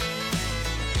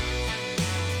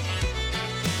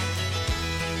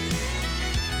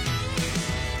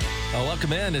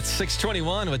Welcome in. It's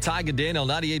 621 with Ty Daniel,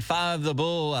 98.5 The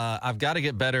Bull. I've got to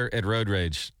get better at road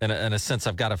rage. In a sense,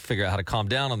 I've got to figure out how to calm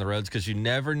down on the roads because you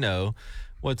never know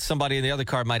what somebody in the other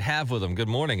car might have with them. Good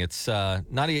morning. It's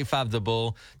 98.5 The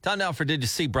Bull. Time now for Did You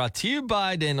See? Brought to you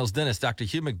by Daniel's Dentist, Dr.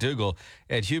 Hugh McDougall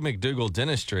at Hugh McDougall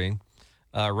Dentistry.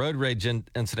 Road rage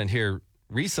incident here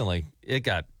recently. It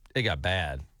got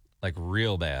bad, like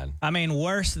real bad. I mean,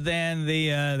 worse than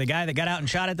the guy that got out and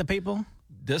shot at the people?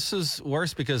 This is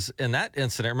worse because in that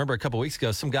incident, remember a couple weeks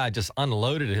ago, some guy just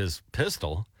unloaded his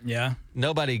pistol. Yeah.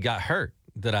 Nobody got hurt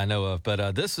that I know of,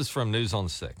 but this is from News on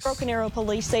 6. Broken Arrow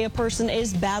police say a person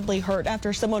is badly hurt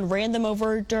after someone ran them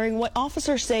over during what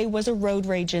officers say was a road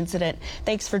rage incident.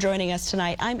 Thanks for joining us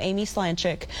tonight. I'm Amy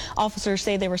Slanchik. Officers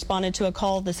say they responded to a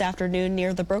call this afternoon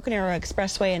near the Broken Arrow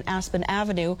Expressway and Aspen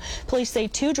Avenue. Police say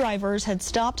two drivers had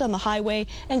stopped on the highway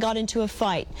and got into a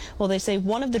fight. Well, they say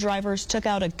one of the drivers took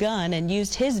out a gun and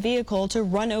used his vehicle to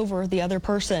run over the other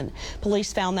person.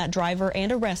 Police found that driver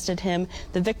and arrested him.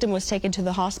 The victim was taken to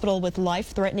the hospital with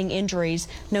life-threatening injuries.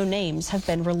 No names have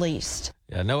been released.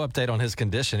 Yeah, no update on his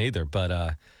condition either.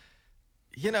 But,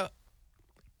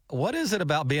 what is it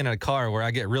about being in a car where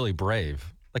I get really brave?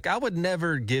 Like, I would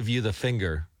never give you the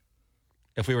finger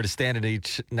if we were to stand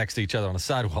next to each other on a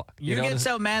sidewalk. You get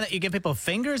so mad that you give people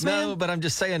fingers, man? No, but I'm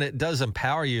just saying it does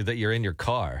empower you that you're in your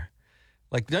car.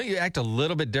 Like, don't you act a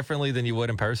little bit differently than you would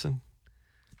in person?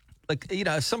 Like,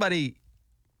 if somebody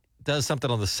does something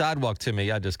on the sidewalk to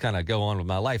me, I just kind of go on with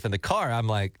my life. In the car, I'm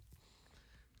like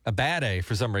a bad A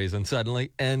for some reason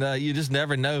suddenly, and you just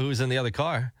never know who's in the other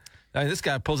car. I mean, this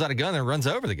guy pulls out a gun and runs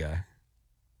over the guy.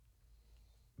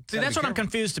 See, that's what I'm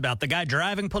confused about. The guy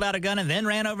driving pulled out a gun and then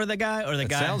ran over the guy, or the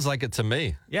guy? Sounds like it to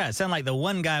me. Yeah, it sounded like the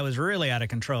one guy was really out of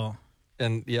control.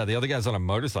 And, yeah, the other guy's on a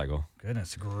motorcycle.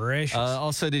 Goodness gracious.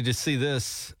 Also, did you see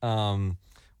this?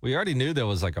 We already knew there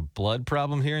was like a blood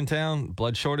problem here in town,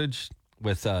 blood shortage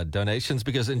with donations,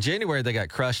 because in January they got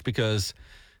crushed because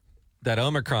that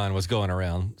Omicron was going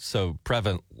around so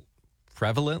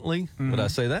prevalently. Would I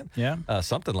say that? Yeah.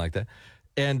 Something like that.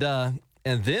 And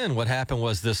then what happened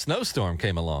was the snowstorm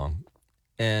came along,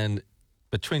 and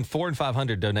between 400 and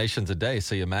 500 donations a day.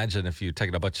 So you imagine if you're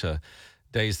taking a bunch of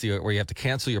days where you have to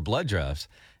cancel your blood drives.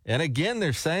 And again,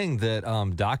 they're saying that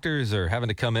doctors are having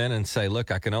to come in and say,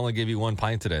 look, I can only give you 1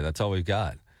 pint today. That's all we've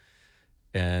got.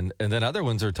 And then other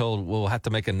ones are told, we'll have to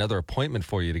make another appointment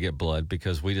for you to get blood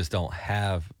because we just don't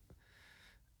have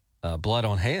blood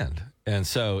on hand. And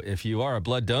so if you are a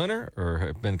blood donor or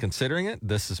have been considering it,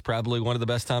 this is probably one of the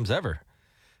best times ever.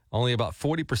 Only about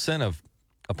 40% of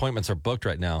appointments are booked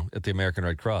right now at the American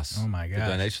Red Cross. Oh, my gosh. The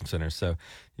donation center. So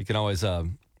you can always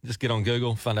just get on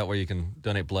Google, find out where you can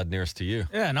donate blood nearest to you.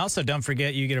 Yeah, and also don't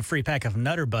forget you get a free pack of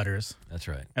Nutter Butters. That's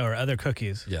right. Or other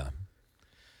cookies. Yeah.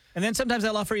 And then sometimes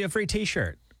they'll offer you a free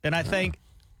T-shirt. And I think,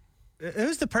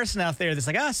 who's the person out there that's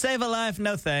like, save a life,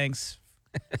 no thanks.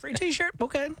 Free T-shirt?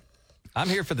 Okay. I'm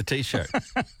here for the T-shirt.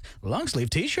 Long sleeve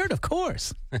T-shirt, of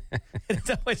course.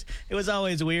 It was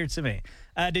always weird to me.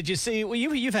 Did you see? Well,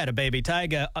 you've had a baby,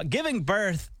 Tyga. Giving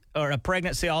birth or a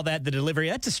pregnancy, all that, the delivery.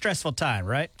 That's a stressful time,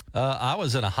 right? I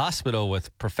was in a hospital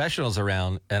with professionals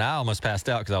around, and I almost passed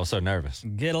out because I was so nervous.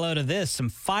 Get a load of this. Some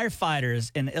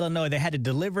firefighters in Illinois, they had to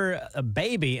deliver a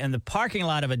baby in the parking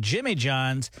lot of a Jimmy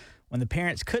John's when the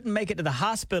parents couldn't make it to the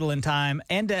hospital in time,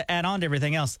 and to add on to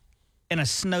everything else, in a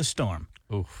snowstorm.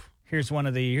 Oof. Here's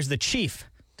the chief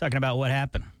talking about what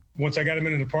happened. Once I got him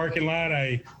into the parking lot,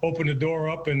 I opened the door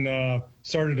up and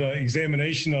started an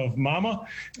examination of Mama.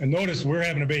 And notice we're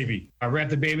having a baby. I wrapped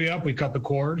the baby up. We cut the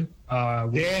cord.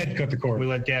 Dad cut the cord. We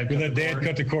let Dad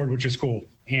cut the cord, which is cool.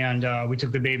 And we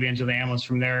took the baby into the ambulance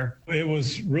from there. It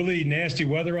was really nasty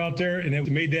weather out there, and it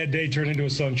made that day turn into a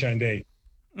sunshine day.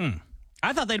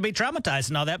 I thought they'd be traumatized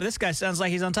and all that, but this guy sounds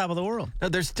like he's on top of the world. No,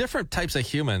 there's different types of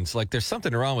humans. Like, there's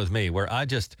something wrong with me where I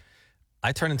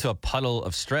turn into a puddle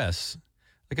of stress.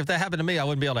 Like, if that happened to me, I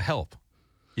wouldn't be able to help,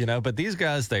 But these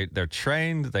guys, they're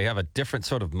trained. They have a different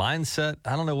sort of mindset.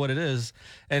 I don't know what it is.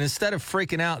 And instead of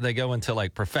freaking out, they go into,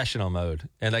 like, professional mode,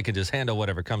 and they can just handle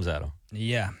whatever comes at them.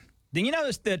 Yeah. Then you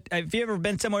notice that if you ever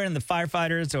been somewhere and the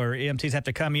firefighters or EMTs have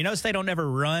to come, you notice they don't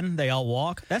ever run. They all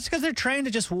walk. That's because they're trained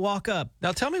to just walk up.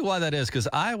 Now, tell me why that is, because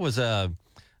I was a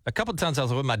couple of times I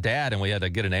was with my dad, and we had to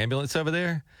get an ambulance over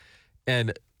there.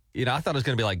 And I thought it was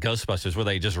going to be like Ghostbusters where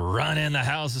they just run in the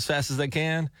house as fast as they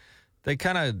can. They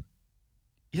kind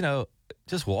of,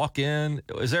 just walk in?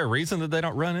 Is there a reason that they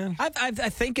don't run in? I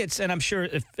think it's, and I'm sure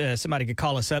if somebody could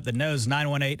call us up that knows,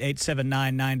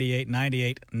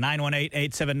 918-879-9898,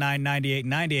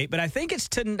 918-879-9898. But I think it's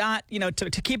to not,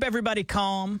 to keep everybody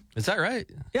calm. Is that right?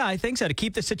 Yeah, I think so. To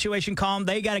keep the situation calm,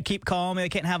 they got to keep calm. They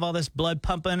can't have all this blood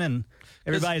pumping and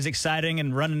everybody's exciting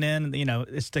and running in.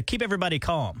 It's to keep everybody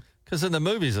calm. Because in the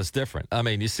movies, it's different. I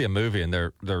mean, you see a movie and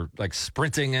they're like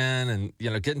sprinting in and,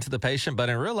 getting to the patient. But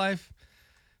in real life,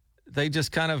 they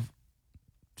just kind of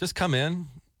just come in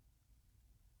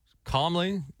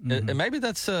calmly. Mm-hmm. And maybe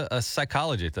that's a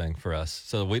psychology thing for us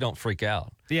so that we don't freak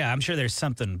out. Yeah, I'm sure there's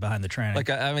something behind the training. Like,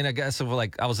 I guess if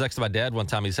I was next to my dad one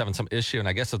time, he's having some issue. And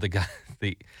I guess if the guy,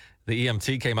 the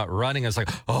EMT came out running, it's like,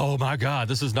 oh my God,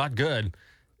 this is not good.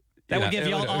 That would give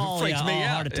you all freaks me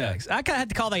out. heart attacks. Yeah. I kind of had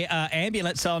to call the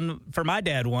ambulance for my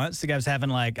dad once. The guy was having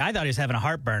I thought he was having a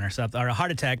heartburn or something, or a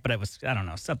heart attack, but it was, I don't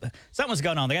know, something was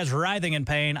going on. The guy's writhing in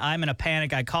pain. I'm in a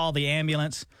panic. I call the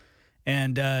ambulance,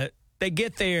 and they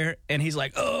get there, and he's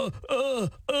like,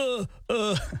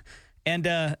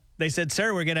 and they said,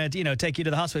 sir, we're going to, take you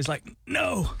to the hospital. He's like,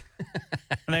 no.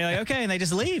 And they're like, okay, and they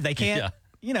just leave. They can't,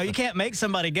 you can't make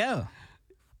somebody go.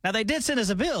 Now, they did send us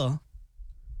a bill.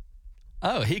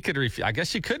 Oh, he could refuse. I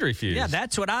guess you could refuse. Yeah,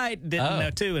 that's what I didn't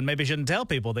know, too, and maybe shouldn't tell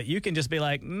people, that you can just be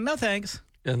like, no, thanks.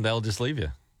 And they'll just leave you.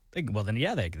 Well, then,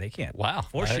 yeah, they can't. Wow.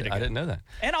 Force you to go. I didn't know that.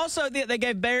 And also, they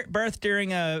gave birth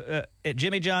during at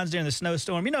Jimmy John's during the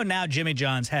snowstorm. Now Jimmy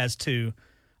John's has to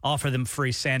offer them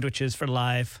free sandwiches for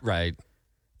life. Right.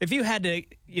 If you had to,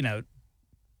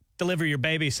 deliver your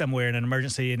baby somewhere in an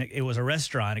emergency and it was a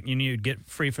restaurant and you'd get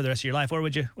free for the rest of your life, where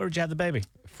would you have the baby?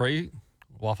 Free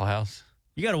Waffle House.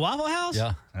 You go to Waffle House?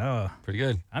 Yeah. Oh. Pretty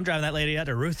good. I'm driving that lady out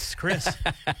to Ruth's Chris.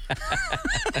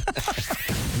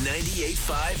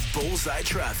 98.5 Bullseye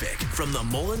Traffic from the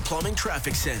Mullen Plumbing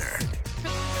Traffic Center.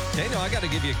 Daniel, I got to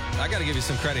give you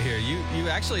some credit here. You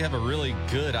actually have a really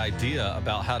good idea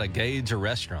about how to gauge a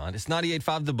restaurant. It's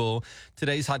 98.5 The Bull,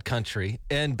 today's hot country,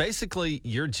 and basically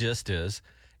your gist is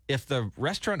if the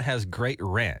restaurant has great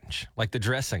ranch, like the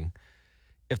dressing,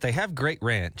 if they have great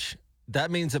ranch,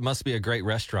 that means it must be a great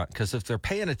restaurant, because if they're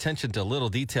paying attention to little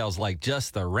details like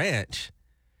just the ranch,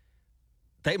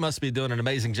 they must be doing an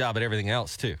amazing job at everything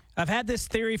else, too. I've had this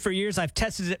theory for years. I've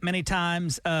tested it many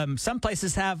times. Some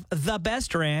places have the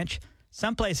best ranch.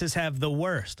 Some places have the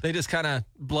worst. They just kind of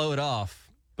blow it off.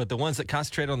 But the ones that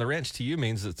concentrate on the ranch to you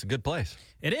means it's a good place.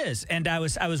 It is. And I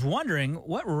was wondering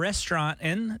what restaurant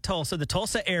in Tulsa, the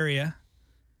Tulsa area,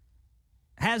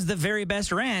 has the very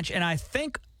best ranch. And I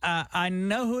think I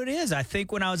know who it is. I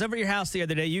think when I was over at your house the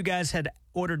other day, you guys had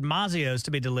ordered Mazio's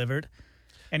to be be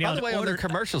and by the way, on their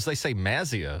commercials, they say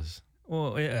Mazio's.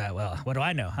 Well, what do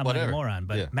I know? I'm Whatever. a moron.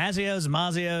 But yeah.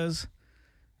 Mazio's.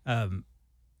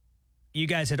 You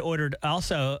guys had ordered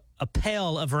also a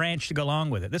pail of ranch to go along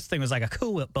with it. This thing was like a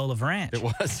Cool Whip bowl of ranch. It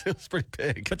was pretty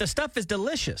big. But the stuff is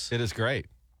delicious. It is great.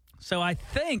 So I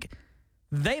think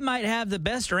they might have the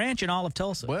best ranch in all of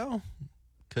Tulsa. Well,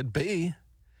 could be.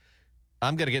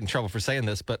 I'm going to get in trouble for saying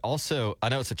this, but also, I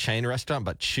know it's a chain restaurant,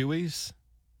 but Chuy's.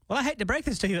 Well, I hate to break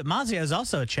this to you, but Mazio is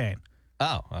also a chain.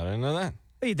 Oh, I didn't know that.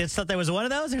 You just thought there was one of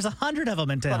those? There's 100 of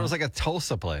them in I town. thought it was like a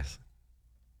Tulsa place.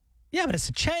 Yeah, but it's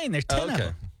a chain. There's 10 of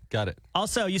them. Got it.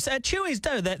 Also, you said Chuy's,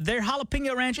 too, that their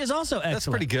jalapeno ranch is also excellent. That's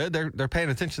pretty good. They're paying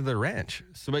attention to their ranch.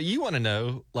 So, but you want to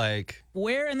know,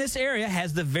 where in this area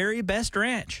has the very best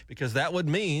ranch? Because that would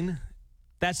mean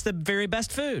that's the very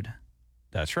best food.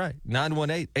 That's right.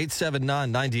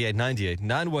 918-879-9898.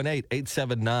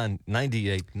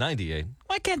 918-879-9898.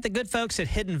 Why can't the good folks at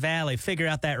Hidden Valley figure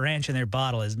out that ranch in their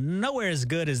bottle is nowhere as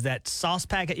good as that sauce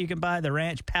packet you can buy, the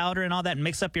ranch powder and all that, and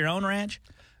mix up your own ranch?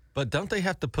 But don't they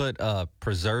have to put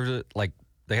preserve it?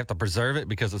 They have to preserve it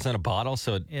because it's in a bottle,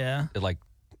 so it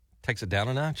takes it down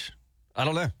a notch? I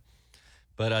don't know.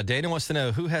 But Daniel wants to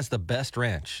know who has the best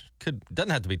ranch. Doesn't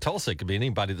have to be Tulsa. It could be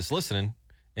anybody that's listening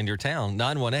in your town.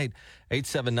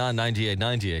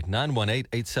 918-879-9898.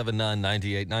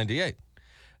 918-879-9898.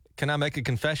 Can I make a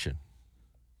confession?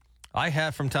 I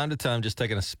have from time to time just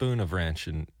taken a spoon of ranch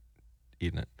and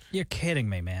eaten it. You're kidding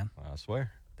me, man. I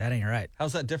swear. That ain't right.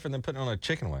 How's that different than putting it on a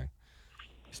chicken wing?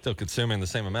 Still consuming the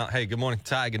same amount. Hey, good morning,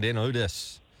 Tig and Daniel. Who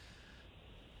this?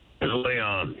 It's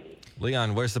Leon.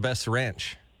 Leon, where's the best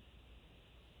ranch?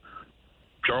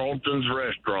 Charlton's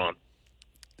Restaurant.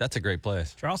 That's a great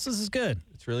place. Charleston's is good.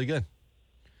 It's really good.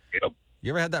 Yep.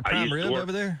 You ever had that prime rib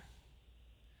over there?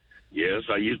 Yes,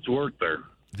 I used to work there.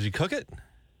 Did you cook it?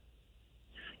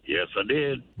 Yes, I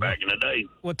did back in the day.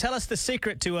 Well, tell us the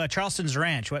secret to Charleston's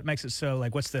Ranch. What makes it so,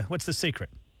 what's the secret?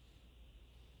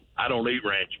 I don't eat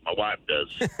ranch. My wife does.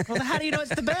 Well, how do you know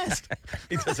it's the best?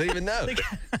 He doesn't even know.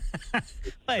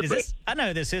 Wait, is this? I know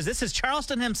who this is. This is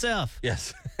Charleston himself.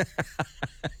 Yes.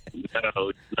 No,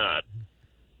 it's not.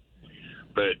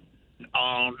 But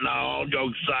no, all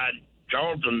jokes aside,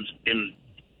 Charlton's in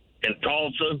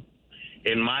Tulsa,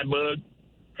 in my book,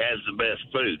 has the best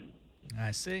food.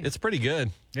 I see. It's pretty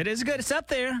good. It is good. It's up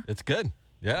there. It's good.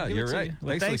 Yeah, Give it you're to right. you. Well,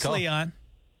 Thanks thanks, for the call. Leon.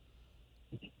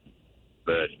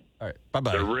 But All right.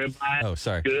 Bye-bye. the ribeye Oh,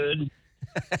 sorry. good.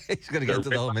 He's going to get to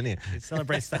the whole menu. It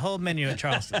celebrates the whole menu at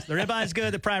Charleston's. The ribeye is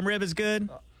good. The prime rib is good.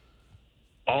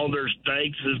 All their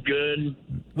steaks is good.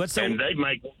 What's And the they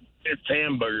make the best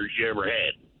hamburgers you ever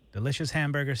had. delicious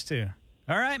hamburgers too?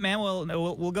 All right, man.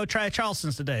 We'll go try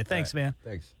Charleston's today. Thanks, man.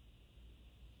 Thanks.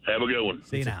 Have a good one.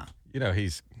 See you now. You know,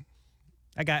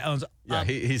 That guy owns.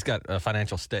 he's got a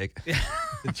financial stake.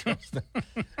 in Charleston.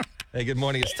 Hey, good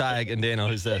morning. It's Ty and Daniel.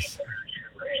 Who's this?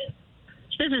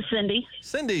 This is Cindy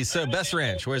Cindy. So, Best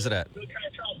Ranch, where's it at?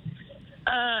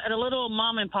 at a little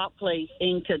mom and pop place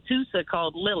in Catoosa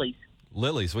called Lily's.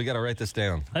 Lily's. We got to write this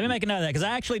down. Let me make a note of that because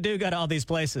I actually do go to all these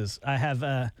places. I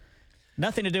have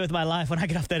nothing to do with my life when I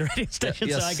get off that radio station,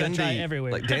 so I go try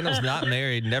everywhere. Like Daniel's not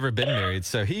married, never been married,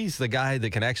 so he's the guy that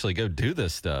can actually go do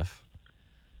this stuff.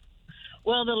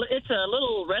 Well, it's a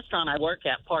little restaurant I work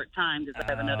at part time because I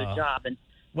have another job, and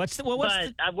what's the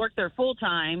I work there full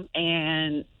time,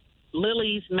 and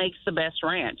Lily's makes the best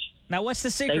ranch. now? What's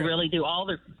the secret? They really do all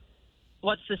their.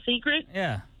 What's the secret?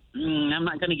 Yeah. I'm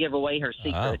not going to give away her Oh,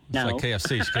 secret. it's No. like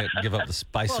KFC. She can't give up the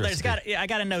spice Well, recipe. I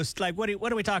got to know. Like, what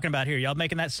are we talking about here? Y'all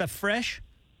making that stuff fresh?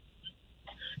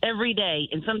 Every day,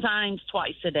 and sometimes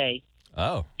twice a day.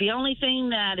 Oh, The only thing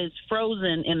that is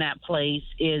frozen in that place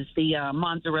is the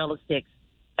mozzarella sticks.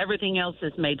 Everything else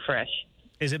is made fresh.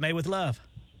 Is it made with love?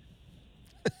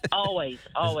 Always,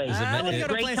 always. Is it I wanna It's go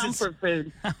to great places- comfort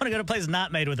food. I want to go to a place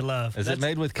not made with love. is it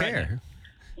made with care?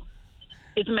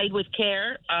 It's made with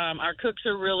care. Our cooks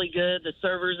are really good. The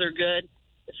servers are good.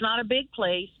 It's not a big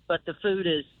place, but the food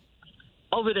is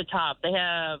over the top. They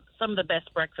have some of the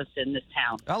best breakfast in this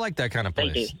town. I like that kind of They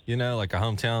place. do. You know, like a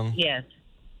hometown Yes,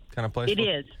 kind of place. it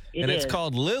is. It and is. it's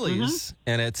called Lily's,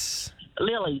 and it's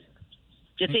Lily's.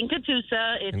 It's in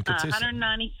Catoosa. It's In Catoosa.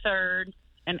 193rd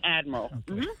and Admiral.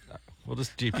 Mhm. we'll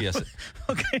just GPS it.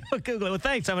 Okay, we'll Google it. Well,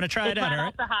 thanks. I'm going to try It's it out. right All right.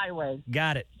 off the highway.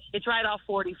 Got it. It's right off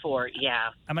 44. Yeah,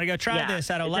 I'm going to go try Yeah, this.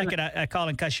 I don't it's like in it. I call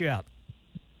and cuss you out.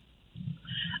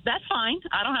 that's fine.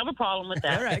 I don't have a problem with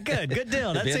that. All right, good. Good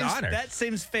deal. It'd be an honor. That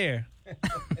seems fair.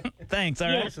 Thanks. All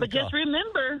right. Yes, but just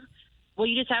remember. Well,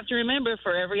 you just have to remember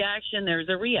for every action, there's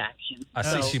a reaction. I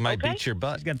see So, she might okay? beat your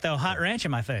butt. He's going to throw hot ranch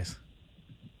in my face.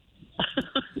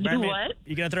 Do Burn me- what?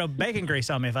 You're going to throw bacon grease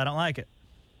on me if I don't like it.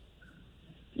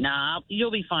 Nah,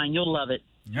 you'll be fine. You'll love it.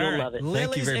 You'll All right. love it.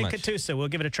 Lily's very in much. Catoosa. We'll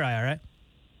give it a try, all right?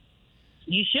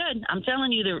 You should. I'm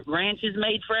telling you, the ranch is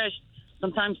made fresh.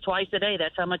 Sometimes twice a day.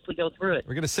 That's how much we go through it.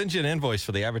 We're going to send you an invoice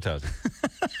for the advertising.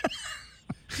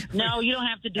 No, you don't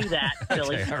have to do that,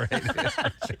 Billy. Okay, all right.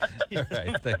 All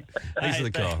right. Thanks for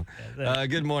the call.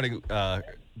 Good morning.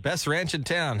 Best ranch in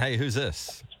town. Hey, who's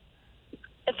this?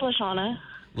 It's Lashana.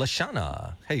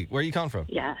 Lashana. Hey, where are you calling from?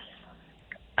 Yes.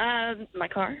 My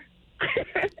car.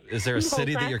 Is there a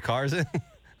city that Tulsa. your car's in?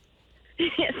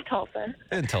 It's Tulsa.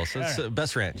 In Tulsa. It's,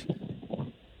 Best Ranch.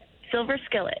 Silver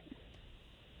Skillet.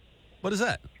 What is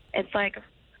that? It's like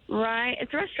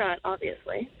it's a restaurant,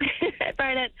 obviously.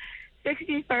 Right at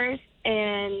 61st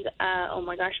and, oh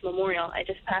my gosh, Memorial. I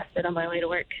just passed it on my way to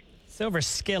work. Silver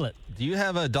Skillet. Do you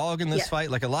have a dog in this Yes. fight?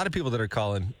 Like a lot of people that are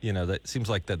calling, that seems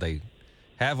like that they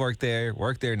have work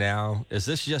there now. Is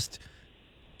this just,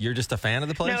 you're just a fan of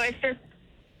the place? No, it's just,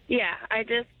 yeah,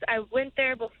 I went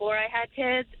there before I had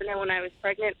kids, and then when I was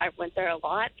pregnant, I went there a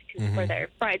lot because for their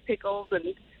fried pickles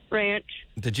and ranch.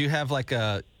 Did you have like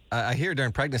I hear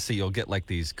during pregnancy you'll get like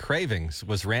these cravings.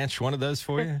 Was ranch one of those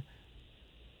for you?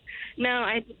 No,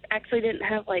 I actually didn't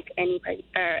have like any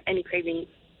cravings.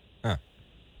 Huh.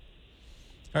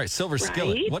 All right, Silver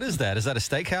Skillet. Right? What is that? Is that a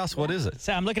steakhouse? What is it?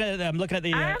 So I'm looking at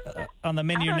the on the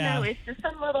menu I don't now. know. It's just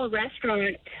a little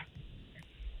restaurant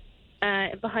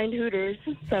behind Hooters.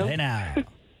 So Hey now.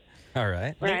 All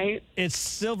right. right. It's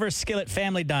Silver Skillet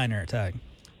Family Diner, Tug.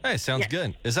 Hey, sounds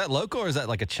good. Is that local or is that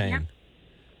like a chain?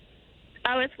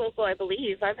 Oh, it's local, I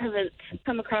believe. I haven't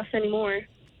come across any more.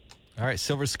 All right,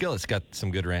 Silver Skillet's got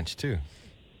some good ranch too.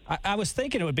 I was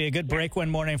thinking it would be a good break one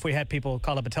morning if we had people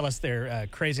call up and tell us their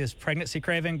craziest pregnancy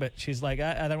craving, but she's like,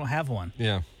 I don't have one.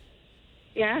 Yeah.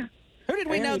 Yeah. Who did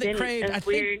we Yeah, know you that didn't. craved? That's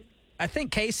weird. I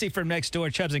think Casey from next door,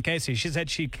 Chubbs and Casey, she said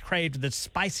she craved the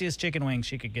spiciest chicken wings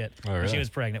she could get Oh, when she really? was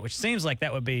pregnant, which seems like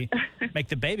that would be make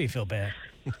the baby feel bad.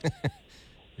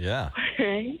 Yeah.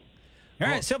 Right. All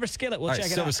right, Silver Skillet. We'll All check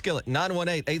right, it Silver out. Skillet,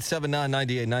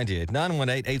 918-879-9898.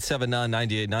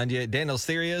 918-879-9898. Daniel's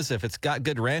theory is if it's got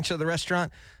good ranch at the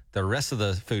restaurant, the rest of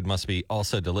the food must be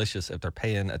also delicious if they're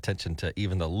paying attention to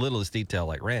even the littlest detail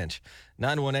like ranch.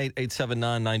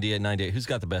 918-879-9898. Who's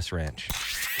got the best ranch?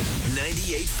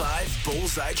 98.5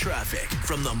 Bullseye Traffic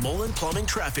from the Mullen Plumbing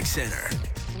Traffic Center.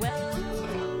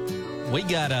 We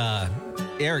got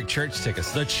Eric Church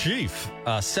tickets, the Chief,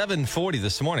 7:40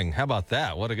 this morning. How about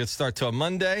that? What a good start to a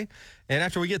Monday. And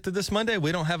after we get to this Monday,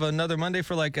 we don't have another Monday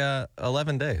for like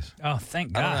 11 days. Oh,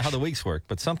 thank I don't know gosh. how the weeks work,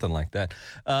 but something like that.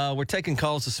 We're taking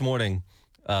calls this morning.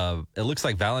 It looks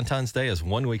like Valentine's Day is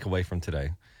 1 week away from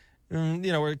today.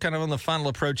 We're kind of on the final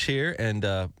approach here. And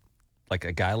like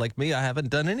a guy like me, I haven't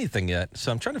done anything yet.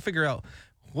 So I'm trying to figure out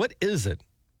what is it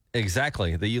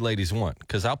exactly that you ladies want,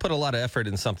 because I'll put a lot of effort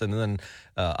in something and then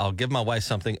I'll give my wife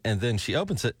something and then she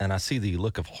opens it and I see the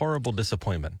look of horrible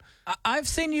disappointment. I've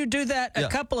seen you do that a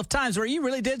couple of times where you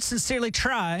really did sincerely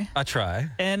try. I try.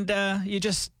 And you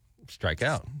just strike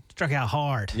out. Struck out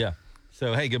hard. Yeah.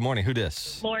 So, hey, good morning. Who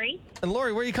dis? Lori, And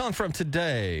Lori, where are you calling from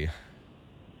today?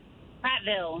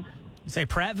 Prattville. You say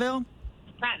Prattville?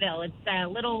 Prattville. It's a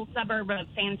little suburb of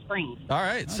Sand Springs. All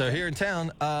right. So here in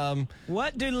town,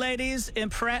 What do ladies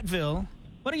in Prattville,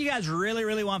 what do you guys really,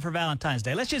 really want for Valentine's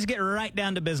Day? Let's just get right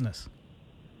down to business.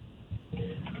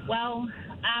 Well,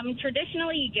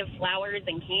 traditionally you give flowers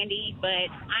and candy, but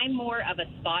I'm more of a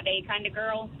spa day kind of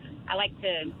girl. I like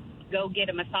to go get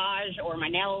a massage or my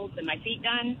nails and my feet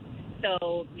done.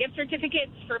 So gift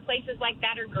certificates for places like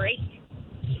that are great.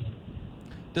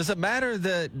 does it matter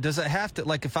does it have to,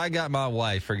 like if I got my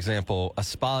wife, for example, a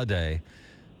spa day,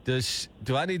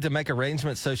 do I need to make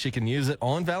arrangements so she can use it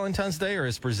on Valentine's Day, or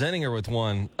is presenting her with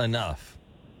one enough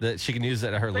that she can use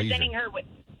it at her leisure?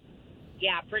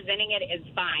 Presenting it is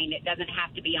fine. It doesn't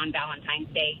have to be on Valentine's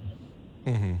Day.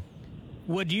 Mm-hmm.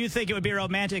 Would you think it would be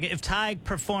romantic if Ty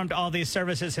performed all these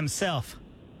services himself?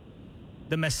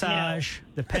 The massage,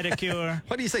 the pedicure.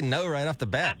 Why do you say no right off the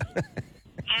bat?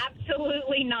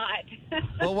 Absolutely not.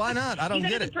 Well, why not? I don't You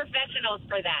get gotta it. be professionals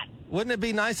for that. Wouldn't it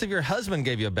be nice if your husband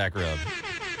gave you a back rub?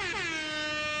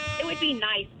 It would be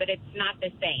nice, but it's not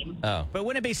the same. Oh. But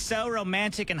wouldn't it be so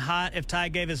romantic and hot if Ty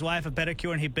gave his wife a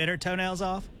pedicure and he bit her toenails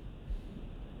off?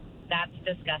 That's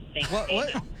disgusting.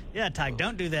 What? Yeah, Ty,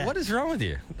 don't do that. What is wrong with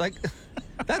you? Like,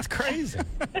 that's crazy.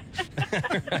 Okay,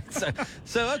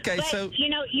 But, so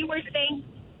you were saying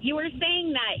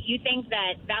that you think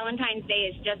that Valentine's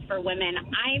Day is just for women.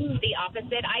 I'm the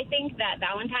opposite. I think that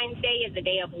Valentine's Day is a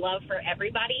day of love for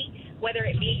everybody, whether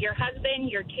it be your husband,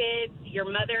 your kids, your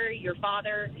mother, your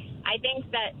father. I think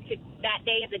that that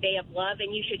day is a day of love,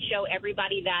 and you should show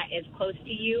everybody that is close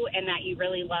to you and that you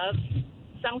really love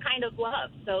some kind of love.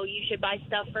 So you should buy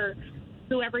stuff for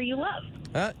whoever you love.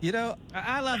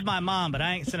 I love my mom, but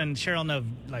I ain't sending Cheryl no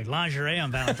like lingerie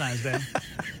on Valentine's Day.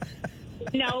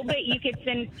 No, but you could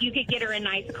get her a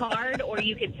nice card, or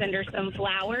you could send her some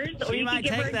flowers, or She you might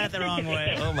could give her take a that gift the wrong way.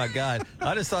 certificate. oh my God,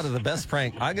 I just thought of the best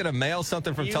prank. I'm gonna mail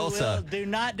something from You Tulsa will do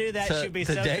not do that. She'd be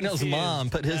to so Daniel's confused. mom.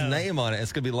 Put his No. name on it.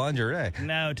 It's gonna be lingerie.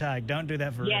 No, Ty, don't do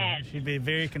that for Yes. real. She'd be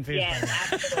very confused. by Yes,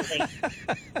 that.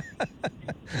 absolutely.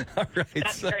 All right.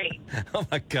 That's great. Oh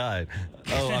my God.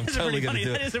 Oh, I'm That is totally pretty gonna funny.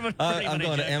 do That it. is a pretty I'm funny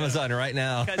going to joke, Amazon right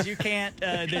now. Because you can't,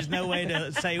 there's no way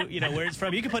to say, where it's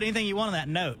from. You can put anything you want on that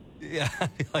note. Yeah,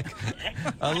 like,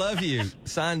 I love you.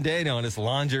 Sign Daniel and it's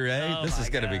lingerie. Oh, this my is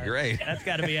going to be God. great. That's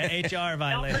got to be an HR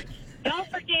violation. Don't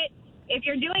forget, if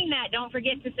you're doing that, don't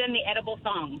forget to send the edible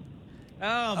song.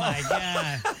 Oh, my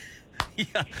God.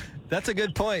 Yeah, that's a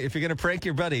good point. If you're going to prank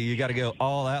your buddy, you got to go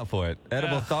all out for it.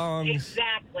 Edible thongs.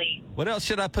 Exactly. What else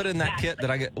should I put in that kit that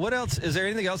I get? What else? Is there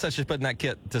anything else I should put in that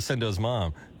kit to send to his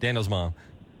mom, Daniel's mom?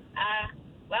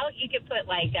 Well, you could put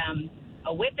like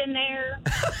a whip in there.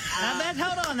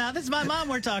 Hold on now. This is my mom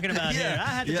we're talking about Yeah, here. I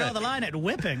had to yeah. draw the line at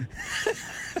whipping.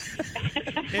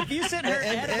 If you sent her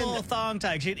edible thong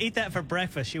tag, she'd eat that for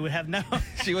breakfast. She would have no...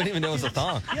 She wouldn't even know it was a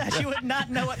thong. Yeah, she would not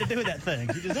know what to do with that thing.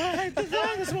 She just, I ate the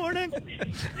thong this morning.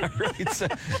 Right, so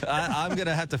I'm going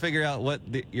to have to figure out what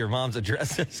your mom's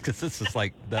address is, because this is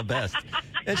like the best.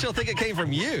 And she'll think it came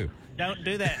from you. Don't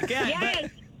do that. Yeah, Yes.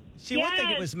 but she would think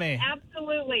it was me.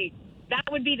 Absolutely. That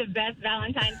would be the best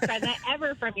Valentine's present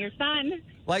ever from your son.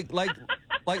 Like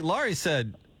Laurie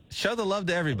said, show the love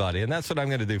to everybody, and that's what I'm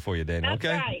going to do for you, Daniel. That's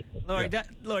Okay? right.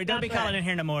 Lori, don't be That's calling right. in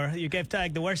here no more. You gave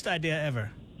Tag the worst idea ever.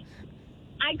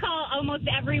 I call almost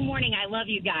every morning. I love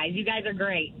you guys. You guys are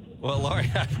great. Well,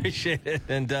 Laurie, I appreciate it,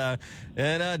 and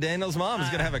Daniel's mom is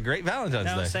going to have a great Valentine's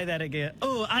Don't Day. say that again.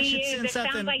 Oh, I She should is. send It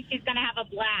something. sounds like she's going to have a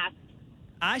blast.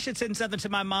 I should send something to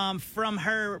my mom from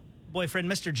her boyfriend,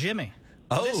 Mr. Jimmy.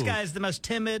 Oh. This guy's the most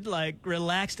timid, like,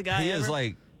 relaxed guy He ever. is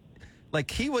like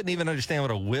he wouldn't even understand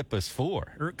what a whip is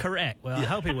for. Correct. Well, I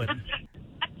hope he wouldn't.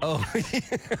 Oh,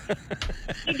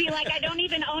 He'd be like, I don't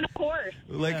even own a horse.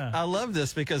 I love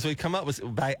this because we come up with,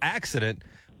 by accident,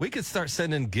 we could start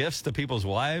sending gifts to people's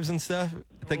wives and stuff,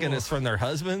 thinking it's from their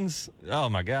husbands. Oh,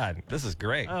 my God. This is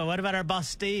great. Oh, what about our boss,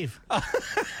 Steve?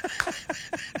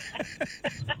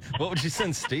 What would you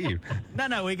send Steve?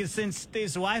 No, we could send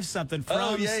Steve's wife something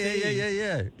from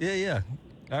Steve. Yeah.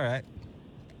 All right.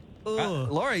 Ooh.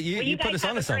 Lori, you put us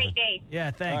on to something. Day.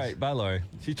 Yeah, thanks. All right, bye, Lori.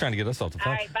 She's trying to get us off the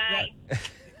phone. All right, bye.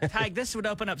 Tyke, this would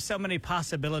open up so many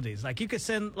possibilities. Like, you could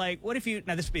send, like, what if you,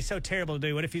 now this would be so terrible to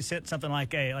do, what if you sent something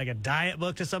like a diet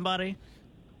book to somebody?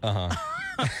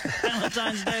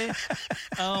 Valentine's Day?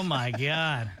 Oh, my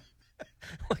God.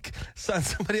 Like, sign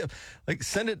somebody up. Like,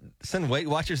 send Weight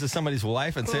Watchers to somebody's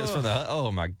wife and say it's from the. Oh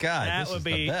my God, That this would is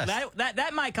be the best.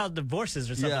 that might cause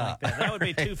divorces or something like that. That would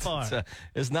be too far.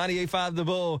 It's 98.5 The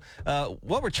Bull.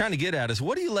 What we're trying to get at is,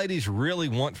 what do you ladies really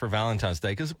want for Valentine's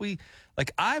Day? Because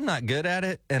I'm not good at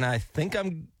it, and I think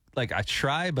I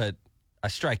try, but I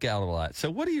strike out a lot. So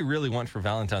what do you really want for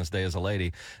Valentine's Day as a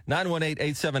lady?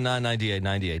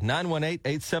 918-879-9898.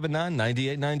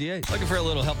 918-879-9898. Looking for a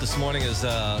little help this morning is,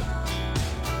 I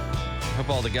hope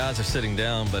all the guys are sitting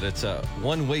down, but it's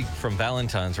 1 week from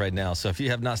Valentine's right now. So if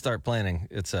you have not started planning,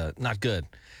 it's not good.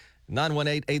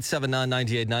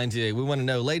 918-879-9898. We want to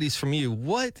know, ladies, from you,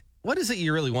 what is it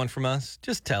you really want from us?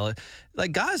 Just tell it.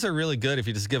 Like, guys are really good if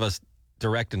you just give us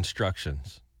direct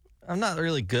instructions. I'm not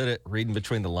really good at reading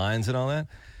between the lines and all that.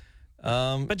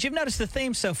 But you've noticed the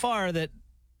theme so far that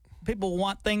people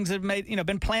want things that have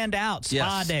been planned out,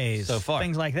 spa days, so far.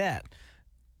 Things like that.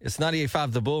 It's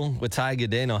 98.5 The Bull with Tyga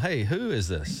Daniel. Hey, who is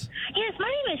this? Yes, my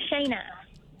name is Shayna.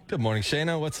 Good morning,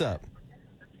 Shayna. What's up?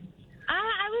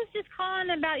 I was just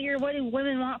calling about what do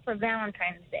women want for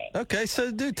Valentine's Day. Okay,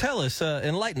 so tell us,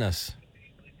 enlighten us.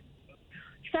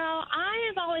 So I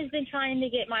have always been trying to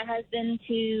get my husband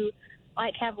to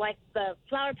have the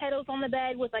flower petals on the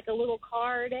bed with a little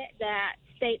card that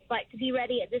states to be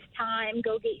ready at this time,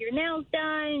 go get your nails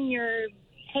done, your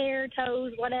hair,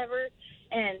 toes, whatever,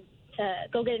 and to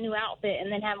go get a new outfit, and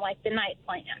then have the night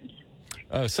planned.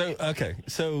 Oh, so okay.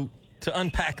 So to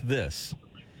unpack this,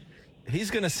 he's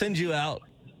going to send you out,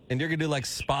 and you're going to do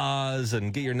spas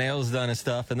and get your nails done and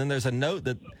stuff, and then there's a note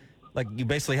that you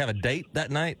basically have a date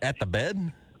that night at the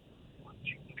bed?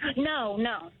 No,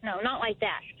 not like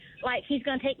that. He's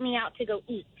going to take me out to go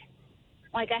eat.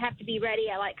 I have to be ready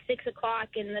at 6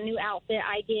 o'clock in the new outfit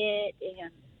I get,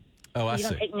 and he's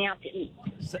going to take me out to eat.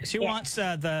 So she wants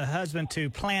the husband to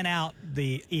plan out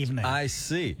the evening. I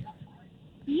see.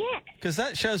 Yes. Because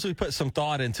that shows we put some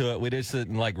thought into it. We just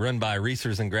didn't run by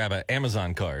Reese's and grab an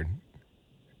Amazon card.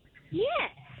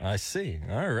 Yes. I see.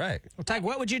 All right. Well, Tyke,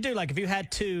 what would you do? If you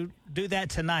had to do that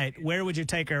tonight, where would you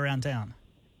take her around town?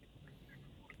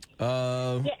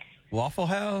 Yes. Waffle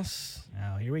House.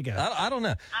 Oh, here we go. I don't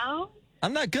know. Oh.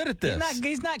 I'm not good at this.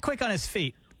 He's not quick on his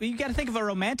feet. You got to think of a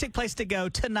romantic place to go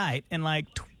tonight in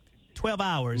 12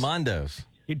 hours. Mondo's.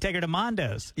 You'd take her to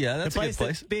Mondo's. Yeah, that's a good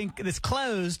place. That's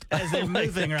closed as they're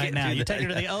moving right now. You take her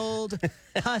to the old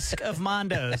husk of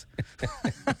Mondo's.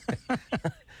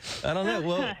 I don't know.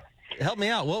 Well, help me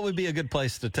out. What would be a good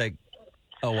place to take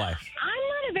a wife? I'm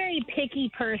not a very picky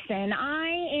person. I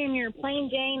am your plain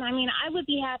Jane. I would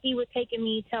be happy with taking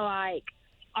me to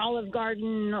Olive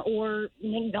Garden or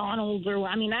McDonald's or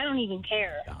I don't even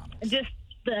care. Just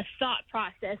the thought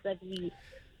process of you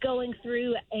going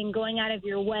through and going out of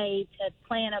your way to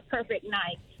plan a perfect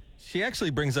night. She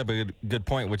actually brings up a good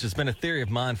point, which has been a theory of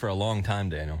mine for a long time,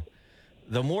 Daniel.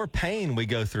 The more pain we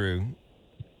go through,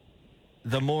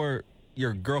 the more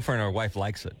your girlfriend or wife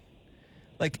likes it.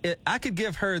 I could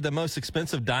give her the most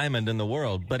expensive diamond in the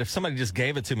world, but if somebody just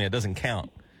gave it to me, it doesn't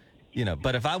count.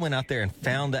 But if I went out there and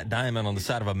found that diamond on the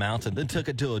side of a mountain, then took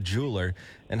it to a jeweler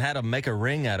and had to make a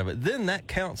ring out of it, then that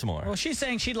counts more. Well, she's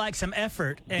saying she'd like some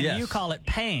effort, and you call it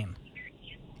pain.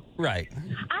 Right.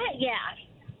 Yeah.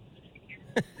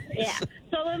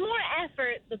 So the more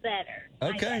effort, the better.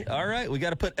 Okay. All right. We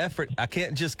got to put effort. I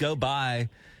can't just go buy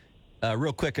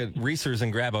real quick at Reese's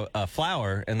and grab a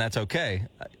flower, and that's okay.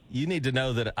 You need to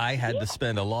know that I had to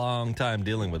spend a long time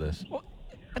dealing with this.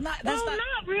 Not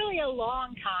really a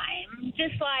long time.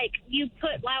 Just you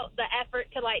put out the effort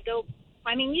to go.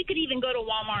 You could even go to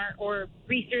Walmart or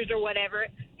Reese's or whatever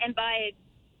and buy a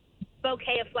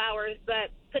bouquet of flowers, but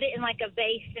put it in a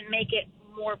vase and make it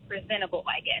more presentable,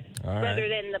 I guess, rather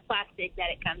than the plastic that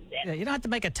it comes in. Yeah, you don't have to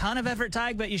make a ton of effort,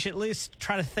 Tyke, but you should at least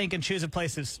try to think and choose a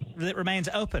place that remains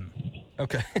open.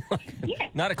 Okay.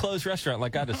 Not a closed restaurant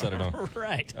like I just set it on.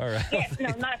 Right. All right. Yes, no,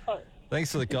 not closed. Thanks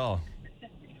for the call.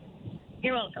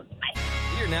 You're welcome. Bye.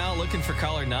 You're now looking for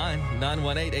caller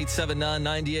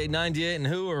 918-879-9898. And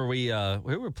who are we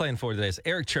playing for today? It's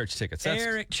Eric Church tickets.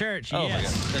 Eric Church, Oh, yes. my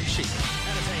God. They're cheap.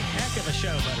 That is a heck of a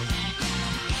show, buddy.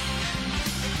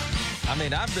 I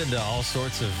mean, I've been to all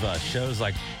sorts of shows.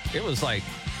 Like, it was like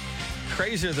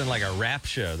crazier than like a rap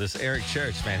show. This Eric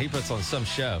Church, man, he puts on some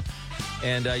show.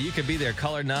 And you could be there.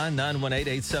 Caller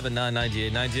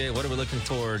 918-879-9898. What are we looking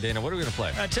for, Dana? What are we going to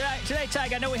play? Today,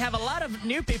 Tig, I know we have a lot of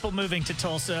new people moving to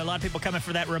Tulsa. A lot of people coming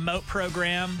for that remote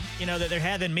program, that they're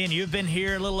having. Me and you have been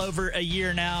here a little over a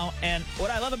year now. And what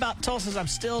I love about Tulsa is I'm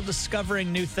still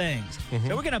discovering new things. Mm-hmm.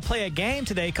 So we're going to play a game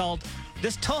today called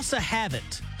Does Tulsa Have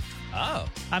It? Oh.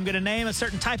 I'm going to name a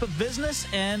certain type of business,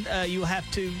 and you will have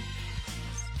to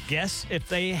guess if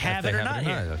they have it or not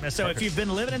here. So if you've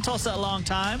been living in Tulsa a long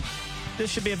time, this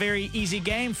should be a very easy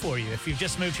game for you. If you've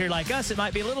just moved here like us, it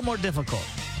might be a little more difficult.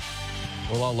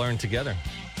 We'll all learn together.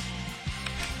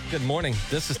 Good morning.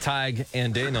 This is Tig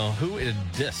and Dana. Who is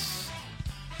this?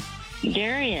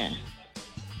 Daria.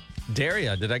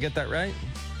 Daria. Did I get that right?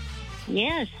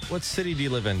 Yes. What city do you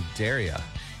live in, Daria?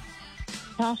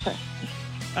 Tulsa.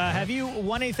 Have you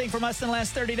won anything from us in the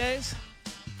last 30 days?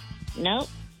 Nope.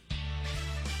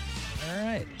 All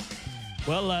right.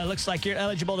 Well, looks like you're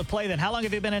eligible to play then. How long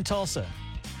have you been in Tulsa?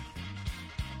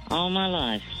 All my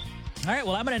life. All right.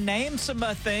 Well, I'm going to name some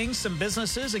things, some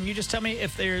businesses, and you just tell me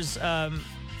if there's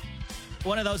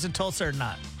one of those in Tulsa or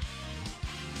not.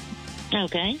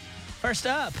 Okay. First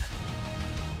up,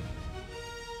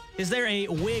 is there a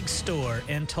wig store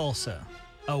in Tulsa?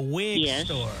 A wig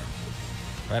store.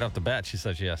 Right off the bat, she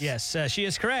says yes. Yes, she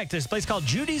is correct. There's a place called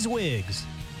Judy's Wigs.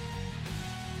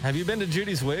 Have you been to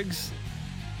Judy's Wigs?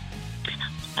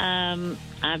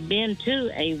 I've been to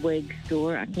a wig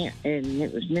store. And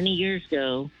it was many years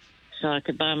ago, so I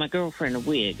could buy my girlfriend a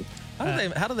wig.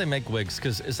 How do they make wigs?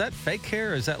 Because is that fake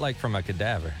hair or is that like from a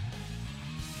cadaver?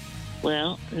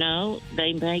 Well, no,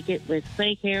 they make it with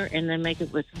fake hair and they make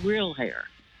it with real hair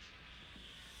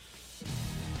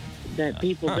that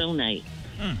people donate.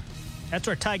 That's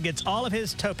where Ty gets all of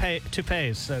his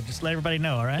toupees, so just let everybody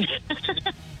know, all right?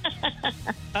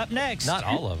 Up next. Not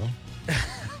all of them.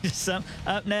 Some.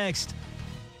 Up next.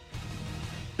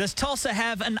 Does Tulsa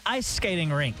have an ice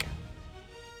skating rink?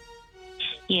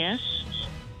 Yes.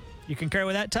 You concur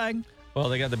with that, Ty? Well,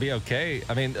 they got the BOK.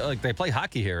 I mean, like they play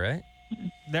hockey here, right?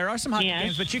 There are some hockey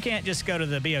games, but you can't just go to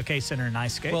the BOK Center and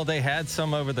ice skate. Well, they had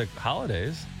some over the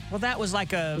holidays. Well, that was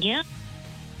like a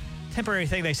temporary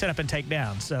thing they set up and take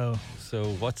down. So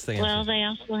what's the answer? Well, they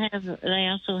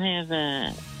also have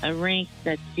a rink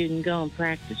that you can go and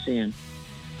practice in.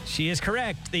 She is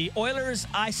correct. The Oilers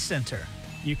Ice Center.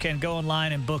 You can go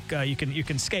online and book. You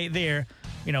can skate there.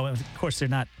 Of course, they're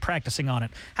not practicing on it.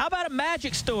 How about a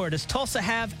magic store? Does Tulsa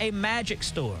have a magic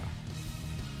store?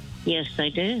 Yes,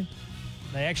 they do.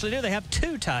 They actually do. They have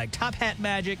two, Tig. Top Hat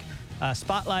Magic,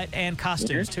 Spotlight, and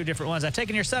Costumes. Two different ones. I've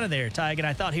taken your son in there, Tig, and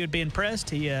I thought he would be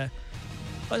impressed. He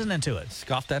wasn't into it.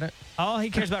 Scoffed at it? All he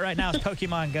cares about right now is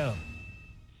Pokemon Go.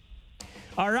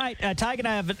 All right, Tig and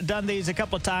I have done these a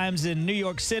couple of times in New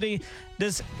York City.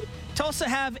 Does Tulsa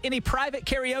have any private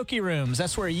karaoke rooms?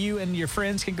 That's where you and your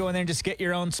friends can go in there and just get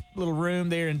your own little room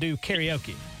there and do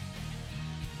karaoke.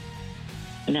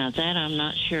 Now, that I'm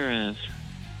not sure of.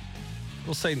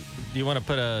 We'll say, do you want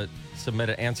to submit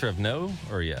an answer of no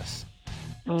or yes?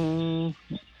 I'm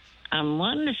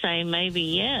wanting to say maybe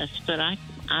yes, but I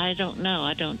don't know.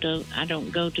 I don't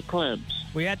go to clubs.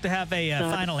 We have to have a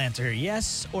final answer here.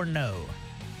 Yes or no?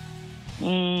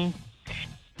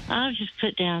 I'll just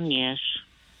put down yes.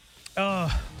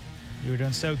 Oh, you were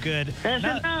doing so good.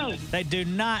 No. They do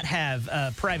not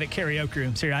have private karaoke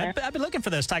rooms here. I've been looking for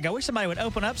those, Ty. I wish somebody would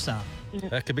open up some.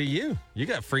 That could be you. You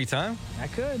got free time. I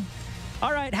could.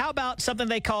 All right, how about something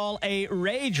they call a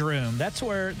rage room? That's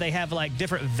where they have like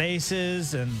different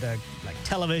vases and like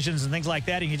televisions and things like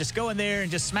that. And you just go in there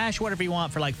and just smash whatever you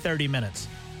want for like 30 minutes.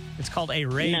 It's called a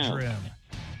rage room.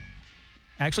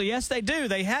 Actually, yes, they do.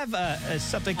 They have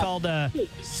something called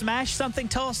Smash Something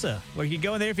Tulsa, where you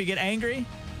go in there if you get angry.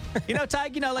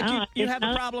 Tig, like you have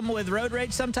a problem with road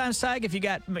rage sometimes, Tig. If you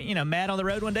got, mad on the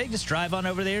road one day, just drive on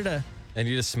over there to... And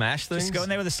you just smash things? Just go in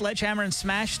there with a sledgehammer and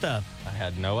smash stuff. I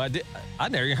had no idea. I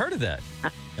never even heard of that.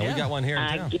 And we got one here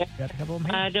in town. Got a couple of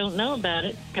them here. I don't know about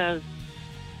it because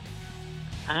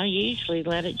I usually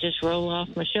let it just roll off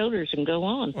my shoulders and go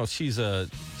on. Well, she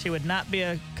would not be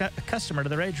a customer to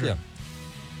the rage room. Yeah.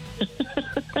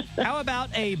 How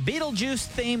about a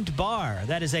Beetlejuice-themed bar?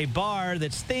 That is a bar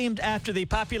that's themed after the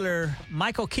popular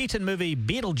Michael Keaton movie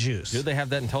Beetlejuice. Do they have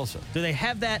that in Tulsa? Do they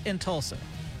have that in Tulsa?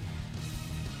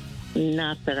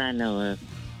 Not that I know of.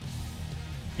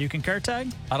 You concur, Tug?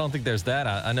 I don't think there's that.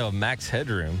 I know a Max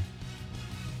Headroom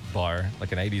bar,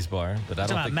 like an 80s bar, but I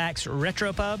don't About think. Max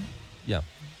Retro Pub? Yeah.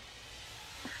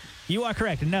 You are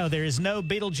correct. No, there is no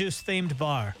Beetlejuice-themed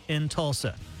bar in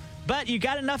Tulsa. But you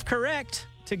got enough correct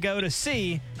to go to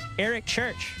see Eric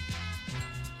Church.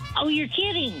 Oh, you're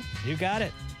kidding. You got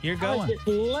it. You're I going. just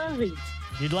love him.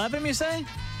 You'd love him, you say?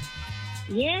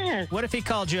 Yes. What if he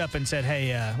called you up and said,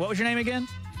 hey, what was your name again?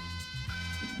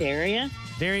 Daria?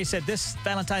 Daria said, this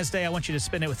Valentine's Day, I want you to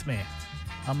spend it with me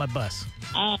on my bus.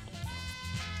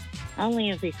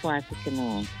 Only if his wife would come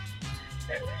along.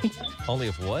 Only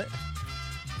if what?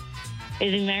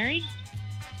 Is he married?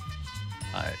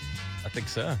 I think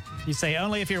so. You say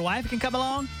only if your wife can come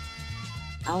along?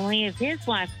 Only if his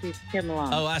wife could come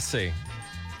along. Oh, I see.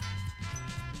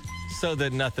 So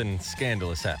that nothing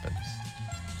scandalous happens.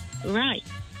 Right.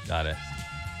 Got it.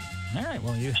 All right,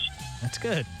 well, that's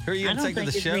good. Who are you I going to don't take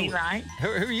to think the it's show? me, right? Who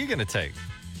are you going to take?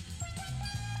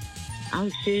 Oh,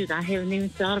 shoot. I haven't even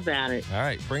thought about it. All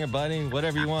right, bring a buddy,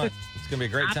 whatever you want. It's going to be a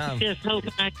great I time. was just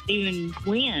hoping I could even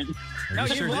win. No,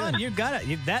 sure you won. did. You got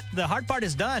it. The hard part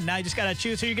is done. Now you just got to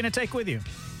choose who you're going to take with you.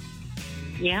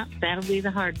 Yeah, that'll be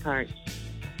the hard part.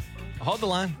 Hold the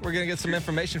line. We're going to get some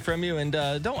information from you, and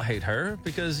don't hate her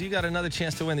because you got another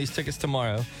chance to win these tickets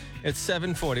tomorrow. It's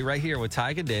 7:40 right here with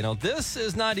Ty Daniel. This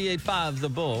is 98.5 The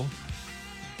Bull.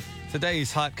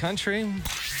 Today's Hot Country.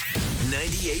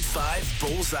 98.5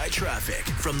 Bullseye Traffic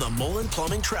from the Mullen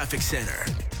Plumbing Traffic Center.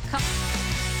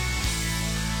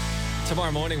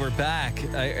 Tomorrow morning, we're back.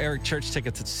 Eric Church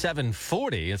tickets at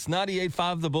 7:40. It's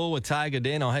 98.5 The Bull with Ty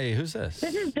Daniel. Hey, who's this?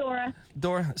 This is Dora.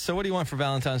 Dora, so what do you want for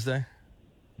Valentine's Day?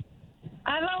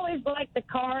 I've always liked the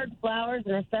cards, flowers,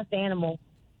 and a stuffed animal.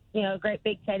 You know, a great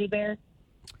big teddy bear.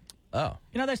 Oh.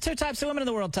 You know, there's two types of women in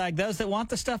the world, Tig. Those that want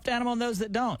the stuffed animal and those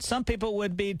that don't. Some people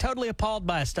would be totally appalled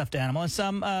by a stuffed animal, and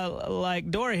some, like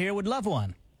Dora here, would love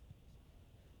one.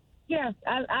 Yeah,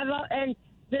 and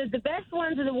the best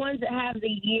ones are the ones that have the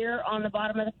year on the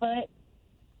bottom of the foot,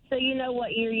 so you know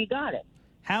what year you got it.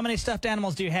 How many stuffed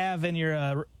animals do you have in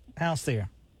your house there?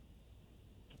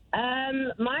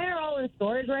 Mine are all in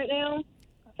storage right now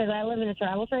because I live in a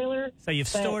travel trailer. So you've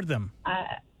stored them?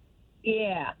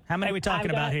 Yeah. How many are we talking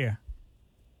about here?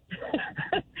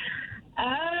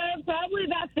 Probably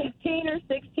about 15 or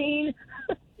 16.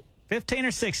 15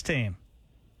 or 16?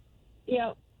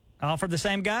 Yep. All for the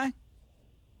same guy?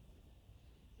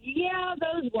 Yeah,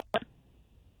 those ones.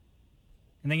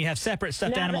 And then you have separate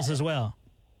stuffed animals as well.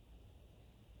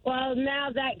 Well,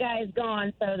 now that guy's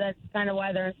gone, so that's kind of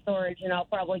why they're in storage, and I'll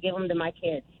probably give them to my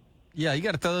kids. Yeah, you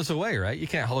got to throw those away, right? You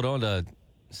can't hold on to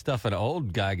stuff an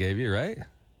old guy gave you, right?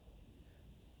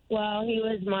 Well, he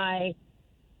was my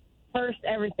first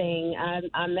everything.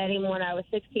 I met him when I was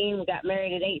 16. We got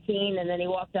married at 18, and then he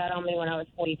walked out on me when I was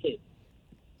 42.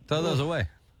 Throw those away.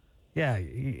 Yeah,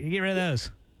 you get rid of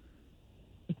those.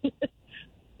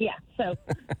 Yeah, so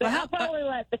but I'll probably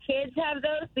let the kids have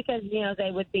those because, you know, they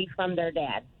would be from their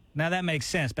dad. Now, that makes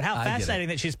sense. But how fascinating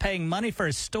that she's paying money for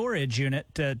a storage unit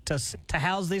to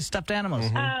house these stuffed animals.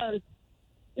 Mm-hmm.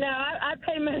 No, I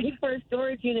pay money for a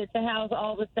storage unit to house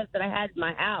all the stuff that I had in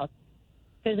my house.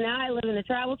 Because now I live in a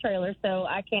travel trailer, so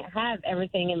I can't have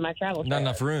everything in my travel trailer. Not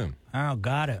enough room. Oh,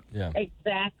 got it. Yeah.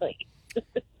 Exactly.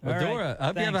 Well, Dora, I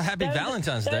hope you have a happy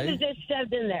Valentine's Day. Those are just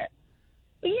shoved in there.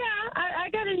 Yeah, I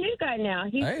got a new guy now.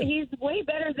 He's way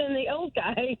better than the old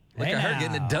guy. Look at her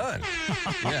getting it done.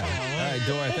 Yeah. All right,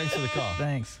 Dora, thanks for the call.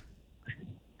 Thanks.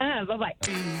 Bye-bye.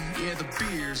 Yeah, the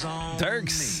beer's on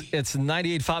Dirks, it's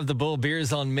 98.5 The Bull.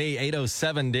 Beers on me,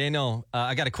 807. Daniel,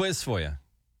 I got a quiz for you.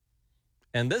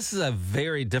 And this is a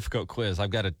very difficult quiz,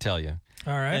 I've got to tell you.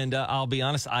 All right. And I'll be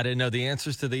honest, I didn't know the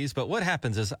answers to these. But what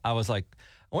happens is I was like,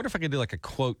 I wonder if I could do like a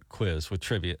quote quiz with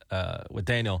trivia with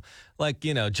Daniel. Like,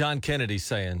 you know, John Kennedy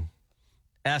saying,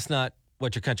 ask not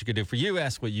what your country can do for you,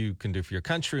 ask what you can do for your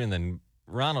country. And then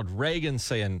Ronald Reagan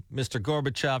saying, Mr.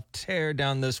 Gorbachev, tear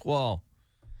down this wall.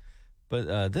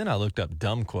 But then I looked up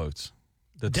dumb quotes.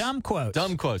 Dumb quotes?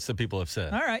 Dumb quotes that people have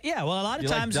said. All right, yeah. Well, a lot of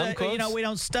times, like dumb quotes? we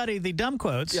don't study the dumb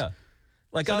quotes. Yeah.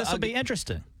 Like, so this will be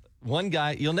interesting. One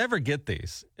guy, you'll never get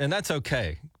these, and that's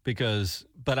okay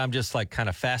but I'm just like kind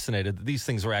of fascinated that these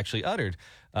things were actually uttered.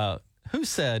 Who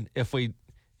said if we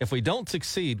don't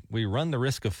succeed, we run the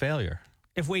risk of failure?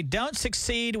 If we don't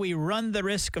succeed, we run the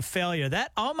risk of failure.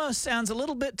 That almost sounds a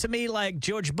little bit to me like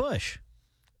George Bush.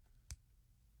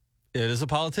 It is a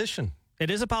politician. It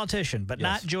is a politician, but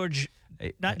not George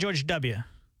W.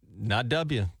 Not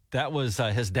W. That was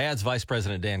his dad's vice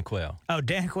president, Dan Quayle. Oh,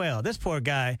 Dan Quayle. This poor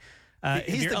guy.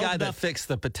 He's the guy that fixed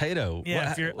the potato.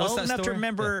 Yeah, if you're old enough to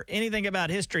remember anything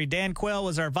about history, Dan Quayle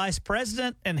was our vice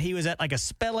president, and he was at like a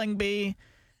spelling bee,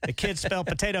 The kid spelled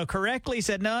potato correctly. He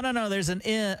said, no, there's an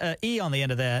E on the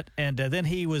end of that. And then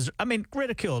he was,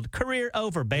 ridiculed. Career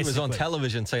over, basically. He was on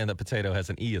television saying that potato has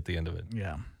an E at the end of it.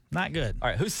 Yeah, not good. All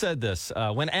right, who said this?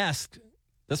 When asked,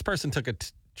 this person took a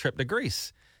trip to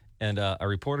Greece. And a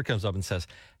reporter comes up and says,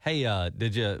 hey,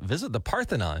 did you visit the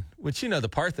Parthenon? Which, the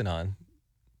Parthenon,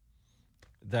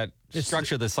 that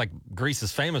structure that's like Greece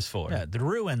is famous for. Yeah, the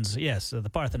ruins, yes, of the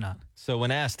Parthenon. So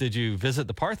when asked, did you visit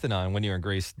the Parthenon when you were in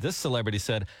Greece? This celebrity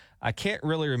said, I can't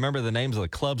really remember the names of the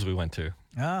clubs we went to.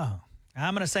 Oh,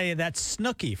 I'm going to say that's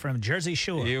Snooki from Jersey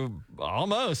Shore. You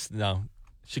almost. No,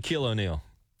 Shaquille O'Neal.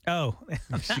 Oh,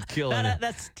 Shaquille O'Neal.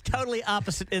 That's totally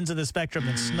opposite ends of the spectrum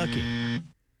than Snooki.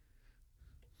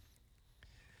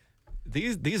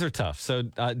 These are tough, so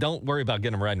don't worry about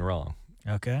getting them right and wrong.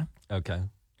 Okay.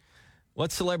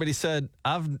 What celebrity said,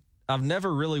 I've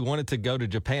never really wanted to go to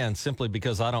Japan simply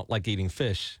because I don't like eating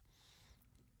fish.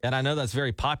 And I know that's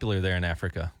very popular there in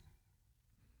Africa.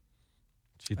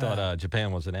 She thought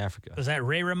Japan was in Africa. Was that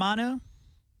Ray Romano?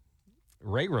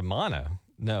 Ray Romano?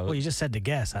 No. Well, you just said to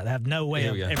guess. I have no way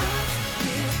of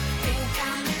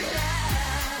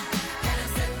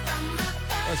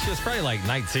She was probably like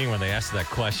 19 when they asked that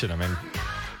question. I mean,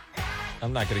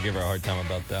 I'm not going to give her a hard time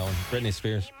about that one. Britney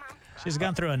Spears. She's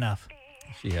gone through enough.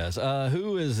 She has.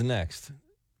 Who is next?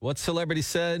 What celebrity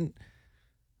said,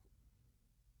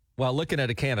 while looking at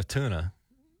a can of tuna,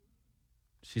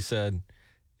 she said,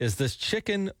 is this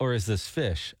chicken or is this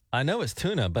fish? I know it's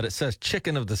tuna, but it says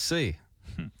chicken of the sea.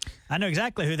 I know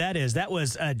exactly who that is. That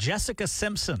was Jessica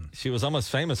Simpson. She was almost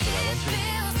famous for that, wasn't she?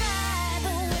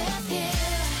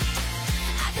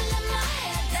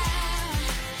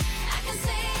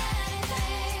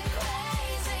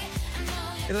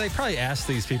 They probably asked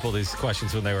these people these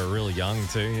questions when they were really young,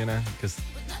 too, because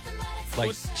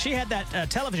she had that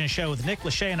television show with Nick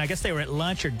Lachey, and I guess they were at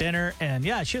lunch or dinner, and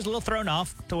she was a little thrown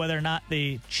off to whether or not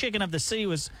the chicken of the sea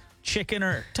was chicken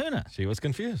or tuna. She was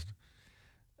confused.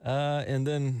 And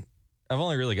then I've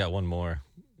only really got one more,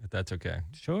 if that's okay.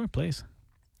 Sure, please.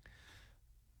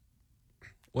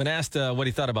 When asked what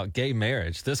he thought about gay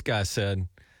marriage, this guy said,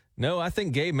 no, I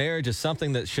think gay marriage is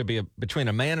something that should be between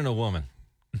a man and a woman.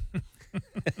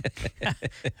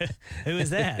 Who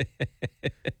is that?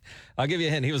 I'll give you a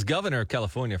hint. He was governor of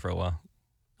California for a while.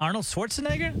 Arnold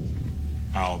Schwarzenegger?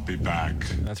 I'll be back.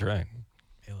 That's right.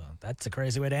 Well, that's a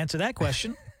crazy way to answer that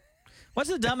question. What's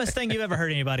the dumbest thing you ever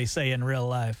heard anybody say in real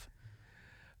life?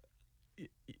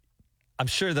 I'm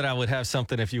sure that I would have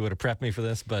something if you would have prepped me for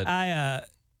this, but I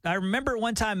remember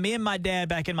one time me and my dad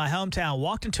back in my hometown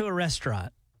walked into a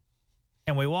restaurant.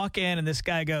 And we walk in, and this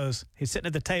guy goes, he's sitting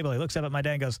at the table. He looks up at my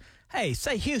dad and goes, hey,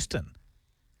 say, Houston,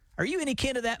 are you any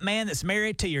kin of that man that's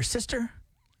married to your sister?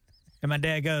 And my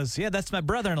dad goes, yeah, that's my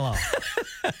brother-in-law.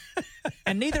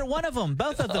 And neither one of them,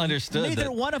 both of them, understood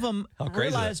neither one of them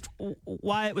realized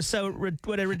why it was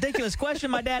what a ridiculous question.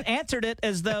 My dad answered it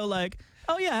as though like,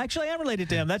 oh, yeah, actually, I'm related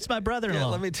to him. That's my brother-in-law. Yeah,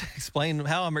 let me explain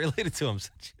how I'm related to him.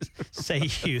 Say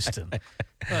Houston.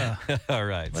 All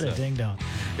right. What a ding-dong.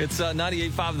 It's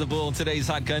 98.5 The Bull, today's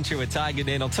Hot Country with Ty and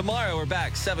Daniel. Tomorrow, we're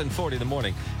back, 7:40 in the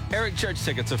morning. Eric Church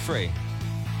tickets are free.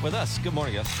 With us. Good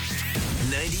morning, guys.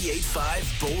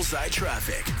 98.5 Bullseye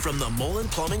Traffic from the Mullen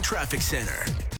Plumbing Traffic Center.